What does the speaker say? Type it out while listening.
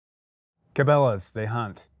Cabela's, they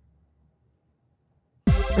hunt.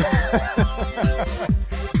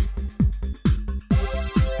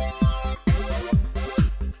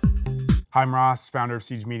 Hi, I'm Ross, founder of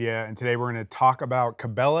Siege Media, and today we're going to talk about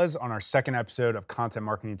Cabela's on our second episode of Content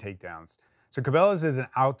Marketing Takedowns. So Cabela's is an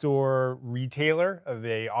outdoor retailer.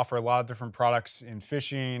 They offer a lot of different products in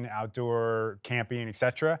fishing, outdoor camping,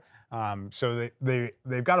 etc. So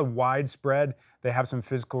they've got a wide spread. They have some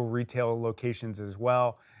physical retail locations as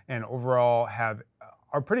well, and overall are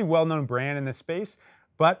a pretty well-known brand in this space,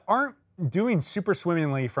 but aren't doing super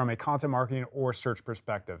swimmingly from a content marketing or search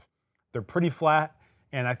perspective. They're pretty flat.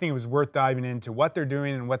 And I think it was worth diving into what they're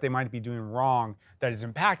doing and what they might be doing wrong that is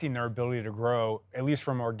impacting their ability to grow, at least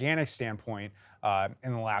from an organic standpoint,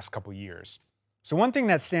 in the last couple years. So one thing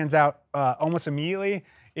that stands out almost immediately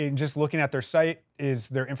in just looking at their site is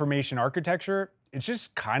their information architecture. It's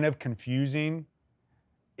just kind of confusing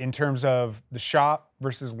in terms of the shop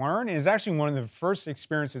versus learn. It is actually one of the first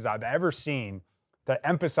experiences I've ever seen that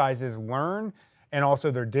emphasizes learn and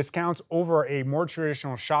also their discounts over a more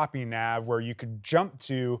traditional shopping nav where you could jump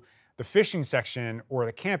to the fishing section or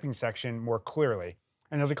the camping section more clearly.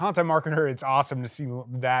 And as a content marketer, it's awesome to see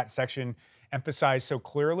that section emphasized so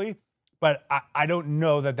clearly, but I don't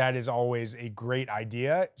know that that is always a great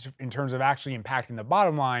idea in terms of actually impacting the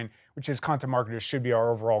bottom line, which is content marketers should be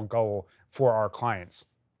our overall goal for our clients.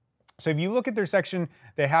 So if you look at their section,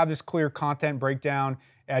 they have this clear content breakdown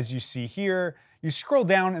as you see here. You scroll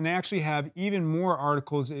down and they actually have even more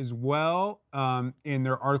articles as well in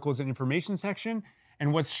their articles and information section.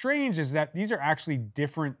 And what's strange is that these are actually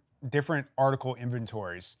different article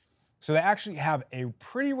inventories. So they actually have a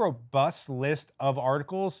pretty robust list of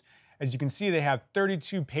articles. As you can see, they have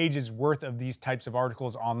 32 pages worth of these types of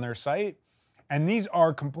articles on their site. And these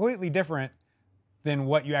are completely different than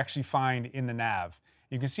what you actually find in the nav.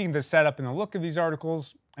 You can see the setup and the look of these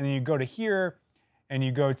articles, and then you go to here and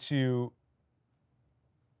you go to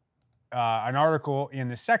an article in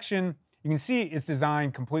this section. You can see it's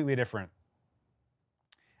designed completely different.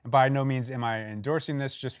 And by no means am I endorsing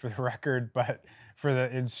this, just for the record, but for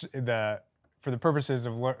the purposes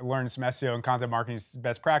of learning some SEO and content marketing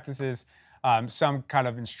best practices, some kind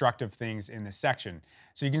of instructive things in this section.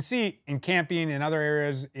 So you can see in camping and other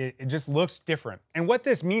areas, it just looks different. And what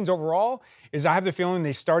this means overall is I have the feeling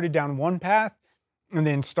they started down one path and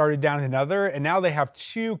then started down another, and now they have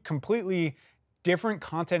two completely different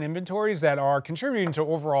content inventories that are contributing to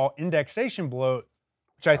overall indexation bloat,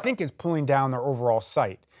 which I think is pulling down their overall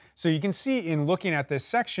site. So you can see in looking at this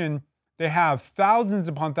section, they have thousands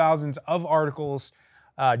upon thousands of articles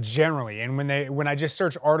generally. And when I just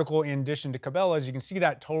search article in addition to Cabela's, you can see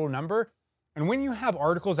that total number. And when you have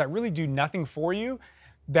articles that really do nothing for you,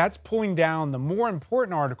 that's pulling down the more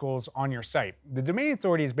important articles on your site. The domain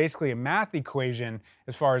authority is basically a math equation,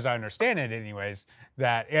 as far as I understand it anyways,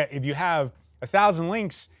 that if you have 1,000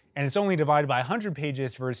 links and it's only divided by 100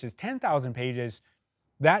 pages versus 10,000 pages,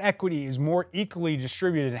 that equity is more equally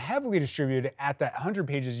distributed and heavily distributed at that 100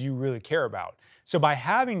 pages you really care about. So by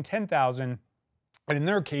having 10,000, and in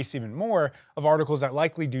their case even more, of articles that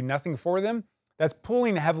likely do nothing for them, that's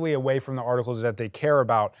pulling heavily away from the articles that they care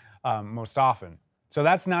about most often. So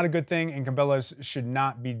that's not a good thing, and Cabela's should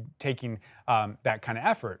not be taking that kind of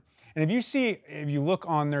effort. And if you look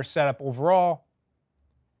on their setup overall,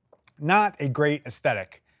 not a great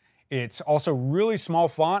aesthetic. It's also really small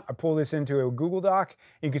font. I pulled this into a Google Doc.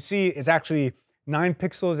 You can see it's actually 9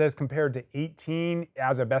 pixels as compared to 18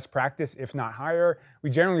 as a best practice, if not higher. We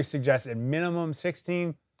generally suggest at minimum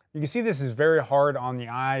 16. You can see this is very hard on the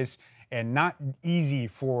eyes and not easy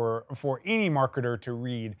for any marketer to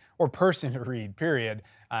read or person to read, period.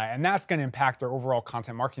 And that's gonna impact their overall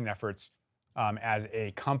content marketing efforts as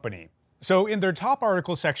a company. So in their top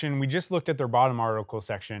article section, we just looked at their bottom article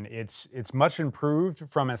section. It's much improved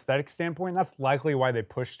from an aesthetic standpoint. That's likely why they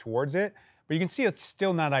pushed towards it. But you can see it's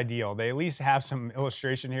still not ideal. They at least have some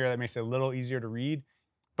illustration here that makes it a little easier to read.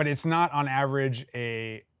 But it's not on average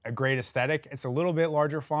a great aesthetic. It's a little bit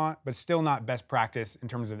larger font, but still not best practice in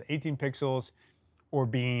terms of 18 pixels or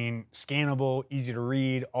being scannable, easy to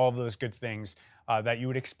read, all of those good things that you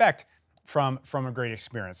would expect from a great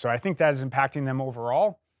experience. So I think that is impacting them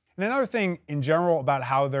overall. And another thing in general about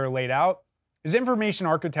how they're laid out is information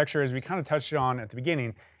architecture, as we kind of touched on at the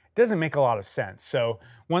beginning, doesn't make a lot of sense. So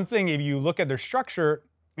one thing, if you look at their structure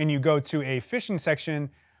and you go to a fishing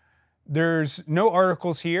section, there's no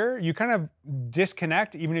articles here. You kind of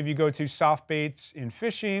disconnect, even if you go to soft baits in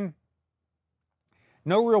fishing.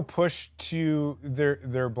 No real push to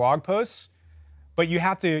their blog posts, but you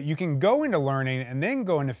can go into learning and then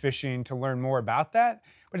go into fishing to learn more about that.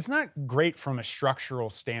 But it's not great from a structural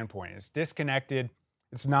standpoint. It's disconnected.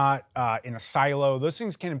 It's not in a silo. Those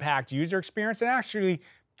things can impact user experience and actually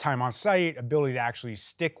time on site, ability to actually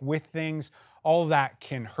stick with things. All of that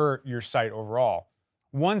can hurt your site overall.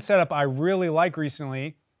 One setup I really like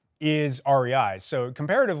recently is REI. So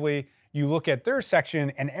comparatively, you look at their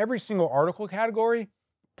section and every single article category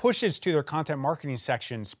pushes to their content marketing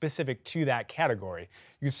section specific to that category.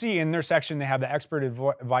 You can see in their section, they have the expert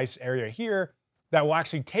advice area here that will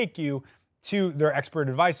actually take you to their expert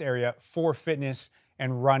advice area for fitness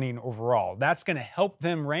and running overall. That's gonna help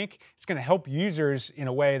them rank. It's gonna help users in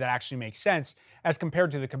a way that actually makes sense as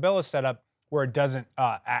compared to the Cabela setup where it doesn't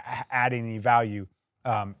add any value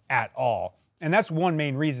at all. And that's one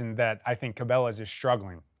main reason that I think Cabela's is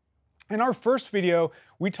struggling. In our first video,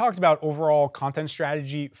 we talked about overall content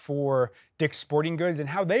strategy for Dick's Sporting Goods and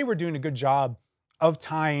how they were doing a good job of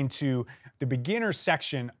tying to the beginner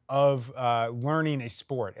section of learning a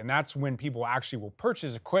sport. And that's when people actually will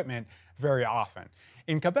purchase equipment very often.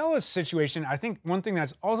 In Cabela's situation, I think one thing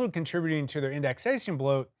that's also contributing to their indexation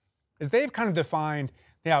bloat is they've kind of defined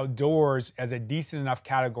the outdoors as a decent enough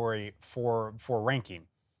category for ranking.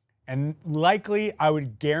 And likely, I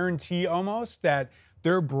would guarantee almost that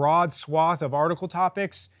their broad swath of article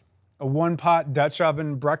topics, a one-pot Dutch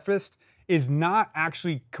oven breakfast, is not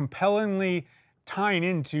actually compellingly tying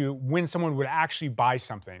into when someone would actually buy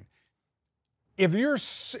something. If you're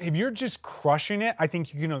just crushing it, I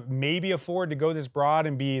think you can maybe afford to go this broad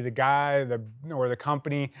and be the guy or the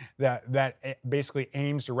company that basically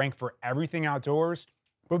aims to rank for everything outdoors.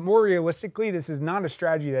 But more realistically, this is not a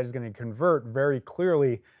strategy that is going to convert very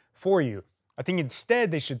clearly for you. I think instead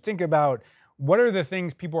they should think about what are the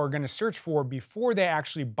things people are going to search for before they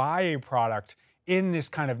actually buy a product in this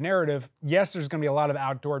kind of narrative. Yes, there's going to be a lot of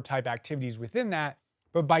outdoor type activities within that,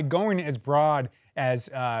 but by going as broad as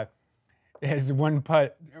one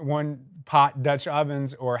pot Dutch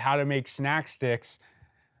ovens or how to make snack sticks,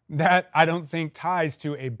 that I don't think ties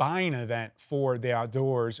to a buying event for the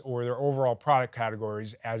outdoors or their overall product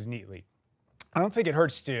categories as neatly. I don't think it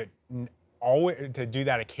hurts to do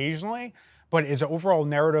that occasionally, but as an overall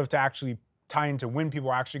narrative to actually tie into when people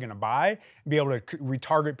are actually going to buy and be able to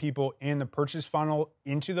retarget people in the purchase funnel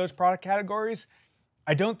into those product categories,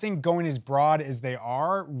 I don't think going as broad as they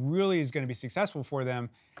are really is going to be successful for them.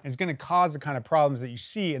 And it's going to cause the kind of problems that you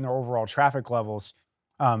see in their overall traffic levels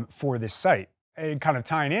for this site. And kind of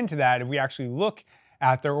tying into that, if we actually look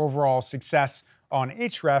at their overall success on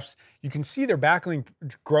Ahrefs, you can see their backlink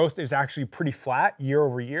growth is actually pretty flat year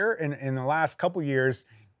over year. And in the last couple years,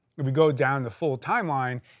 if we go down the full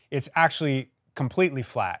timeline, it's actually completely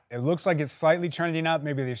flat. It looks like it's slightly trending up.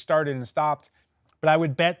 Maybe they started and stopped, but I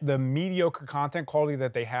would bet the mediocre content quality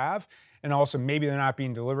that they have, and also maybe they're not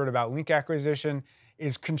being deliberate about link acquisition,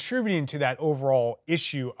 is contributing to that overall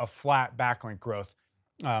issue of flat backlink growth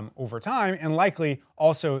over time, and likely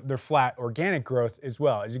also their flat organic growth as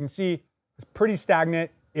well. As you can see, it's pretty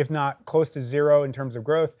stagnant, if not close to zero in terms of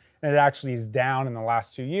growth, and it actually is down in the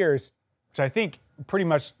last 2 years, which I think pretty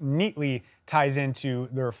much neatly ties into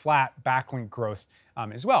their flat backlink growth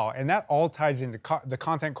as well. And that all ties into the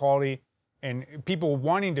content quality and people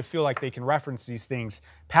wanting to feel like they can reference these things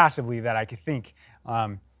passively that I could think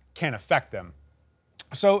can affect them.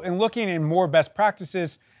 So in looking in more best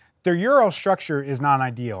practices, their URL structure is not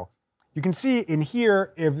ideal. You can see in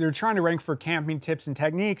here, if they're trying to rank for camping tips and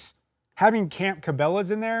techniques, having Camp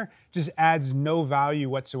Cabela's in there just adds no value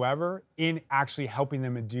whatsoever in actually helping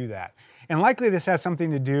them to do that. And likely this has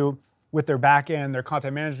something to do with their backend, their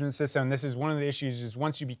content management system. This is one of the issues is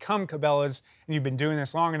once you become Cabela's and you've been doing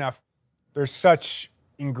this long enough, there's such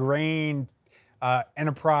ingrained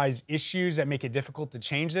enterprise issues that make it difficult to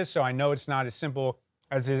change this. So I know it's not as simple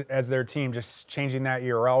as their team just changing that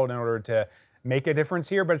URL in order to make a difference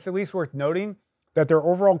here, but it's at least worth noting that their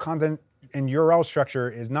overall content and URL structure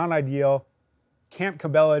is not ideal. Camp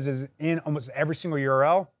Cabela's is in almost every single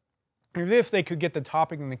URL. And if they could get the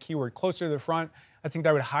topic and the keyword closer to the front, I think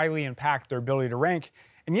that would highly impact their ability to rank.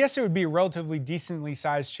 And yes, it would be a relatively decently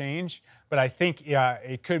sized change, but I think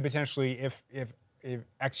it could potentially, if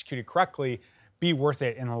executed correctly, be worth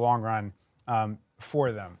it in the long run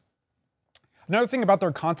for them. Another thing about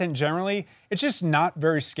their content generally, it's just not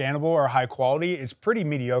very scannable or high quality. It's pretty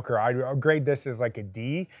mediocre. I'd grade this as like a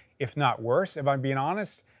D, if not worse, if I'm being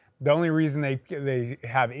honest. The only reason they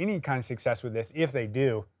have any kind of success with this, if they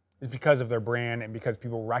do, is because of their brand and because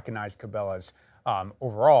people recognize Cabela's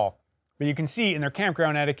overall. But you can see in their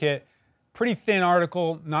campground etiquette, pretty thin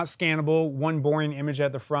article, not scannable, one boring image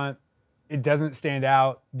at the front. It doesn't stand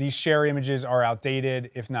out. These share images are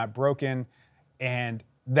outdated, if not broken, and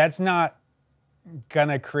that's not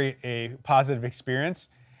gonna create a positive experience.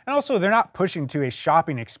 And also, they're not pushing to a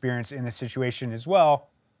shopping experience in this situation as well.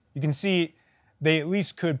 You can see they at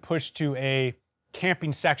least could push to a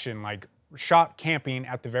camping section, like shop camping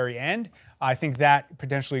at the very end. I think that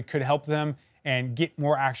potentially could help them and get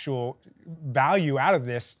more actual value out of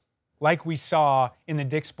this, like we saw in the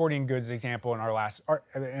Dick's Sporting Goods example in our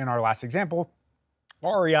last example.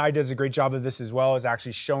 REI does a great job of this as well, as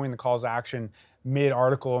actually showing the calls to action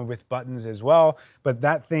mid-article and with buttons as well. But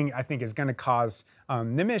that thing, I think, is going to cause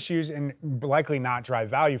them issues and likely not drive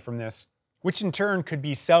value from this, which in turn could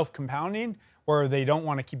be self-compounding, where they don't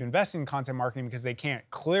want to keep investing in content marketing because they can't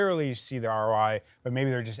clearly see the ROI, but maybe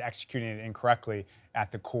they're just executing it incorrectly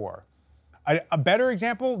at the core. A better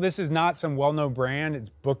example, this is not some well-known brand, it's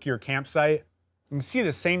Book Your Campsite. You can see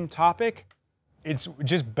the same topic, it's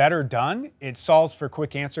just better done. It solves for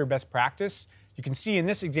quick answer best practice. You can see in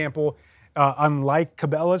this example, unlike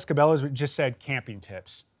Cabela's just said camping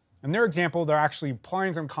tips. In their example, they're actually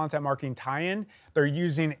applying some content marketing tie-in. They're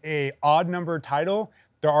using a odd number title.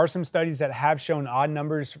 There are some studies that have shown odd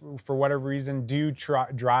numbers, for whatever reason, do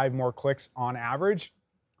drive more clicks on average.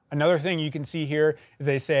 Another thing you can see here is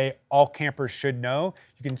they say all campers should know.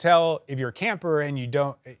 You can tell if you're a camper and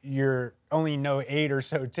you only know 8 or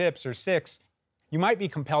so tips or 6, you might be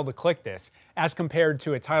compelled to click this as compared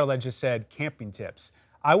to a title that just said camping tips.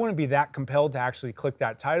 I wouldn't be that compelled to actually click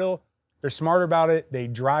that title. They're smart about it. They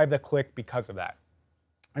drive the click because of that.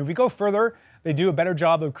 And if we go further, they do a better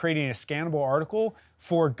job of creating a scannable article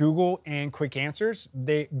for Google and quick answers.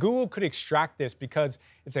 Google could extract this because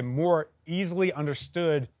it's a more easily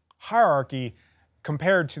understood hierarchy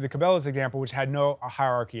compared to the Cabela's example, which had no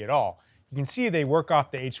hierarchy at all. You can see they work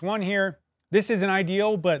off the H1 here. This isn't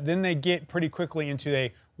ideal, but then they get pretty quickly into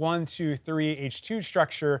a 1, 2, 3 H2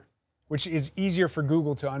 structure, which is easier for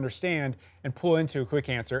Google to understand and pull into a quick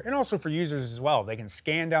answer, and also for users as well. They can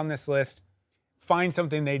scan down this list, find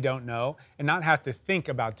something they don't know, and not have to think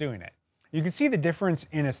about doing it. You can see the difference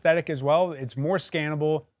in aesthetic as well. It's more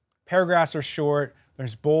scannable, paragraphs are short,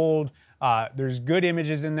 there's bold, there's good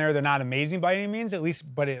images in there. They're not amazing by any means,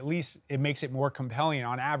 but at least it makes it more compelling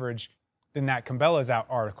on average than that Cabela's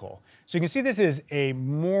article. So you can see this is a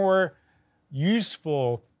more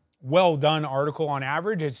useful, well-done article on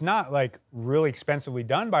average. It's not like really expensively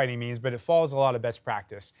done by any means, but it follows a lot of best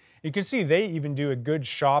practice. You can see they even do a good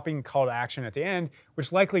shopping call to action at the end,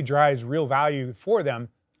 which likely drives real value for them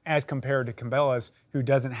as compared to Cabela's, who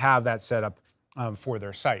doesn't have that setup for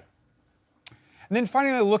their site. And then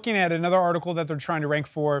finally, looking at another article that they're trying to rank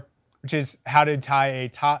for, which is how to tie a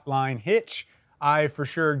top line hitch. I for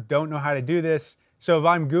sure don't know how to do this. So if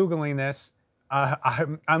I'm Googling this,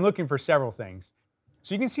 I'm looking for several things.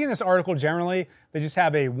 So you can see in this article, generally, they just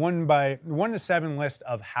have a 1 to 7 list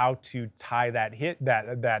of how to tie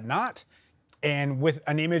that knot, and with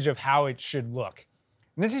an image of how it should look.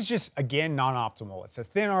 And this is just, again, non-optimal. It's a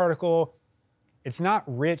thin article. It's not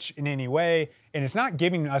rich in any way, and it's not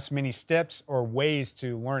giving us many steps or ways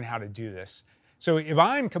to learn how to do this. So if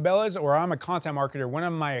I'm Cabela's or I'm a content marketer, one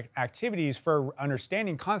of my activities for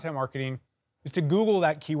understanding content marketing is to Google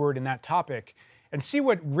that keyword and that topic and see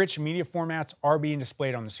what rich media formats are being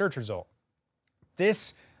displayed on the search result.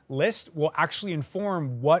 This list will actually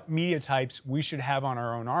inform what media types we should have on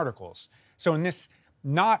our own articles. So in this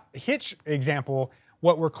not hitch example,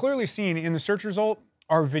 what we're clearly seeing in the search result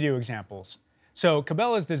are video examples. So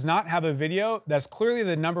Cabela's does not have a video. That's clearly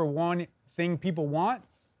the #1 thing people want,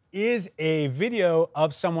 is a video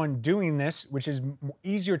of someone doing this, which is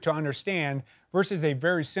easier to understand versus a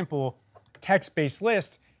very simple text-based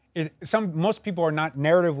list. Most people are not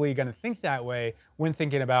narratively going to think that way when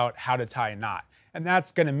thinking about how to tie a knot. And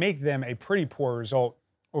that's going to make them a pretty poor result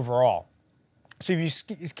overall. So if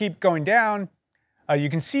you keep going down, you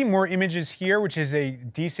can see more images here, which is a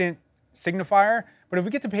decent signifier. But if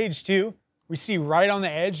we get to page 2, we see right on the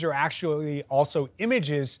edge, there are actually also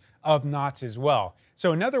images of knots as well.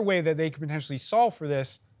 So another way that they could potentially solve for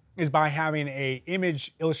this is by having a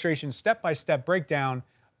image illustration step-by-step breakdown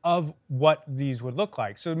of what these would look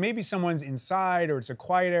like. So maybe someone's inside or it's a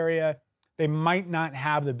quiet area. They might not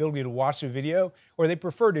have the ability to watch a video, or they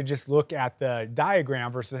prefer to just look at the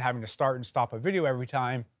diagram versus having to start and stop a video every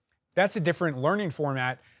time. That's a different learning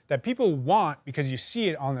format that people want because you see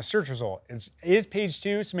it on the search result. It is page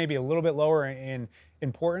 2, so maybe a little bit lower in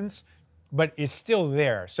importance, but it's still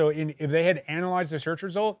there. So if they had analyzed the search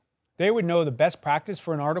result, they would know the best practice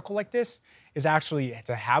for an article like this is actually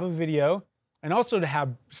to have a video and also to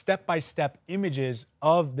have step-by-step images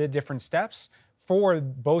of the different steps for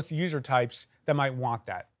both user types that might want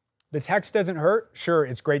that. The text doesn't hurt. Sure,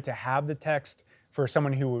 it's great to have the text for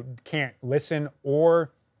someone who can't listen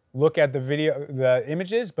or look at the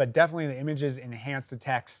images, but definitely the images enhance the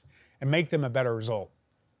text and make them a better result.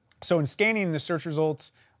 So in scanning the search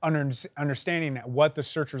results, understanding what the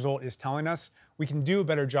search result is telling us, we can do a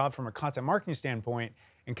better job from a content marketing standpoint,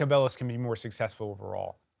 and Cabela's can be more successful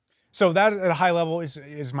overall. So that at a high level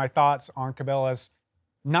is my thoughts on Cabela's.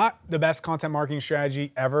 Not the best content marketing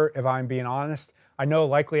strategy ever, if I'm being honest. I know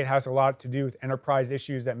likely it has a lot to do with enterprise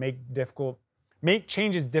issues that make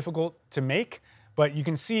changes difficult to make, but you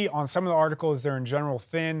can see on some of the articles, they're in general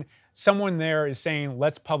thin. Someone there is saying,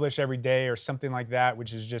 let's publish every day or something like that,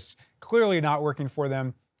 which is just clearly not working for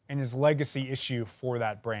them and is a legacy issue for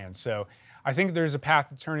that brand. So I think there's a path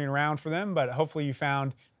to turning around for them, but hopefully you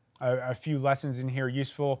found a few lessons in here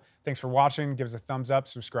useful. Thanks for watching. Give us a thumbs up,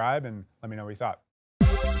 subscribe, and let me know what you thought.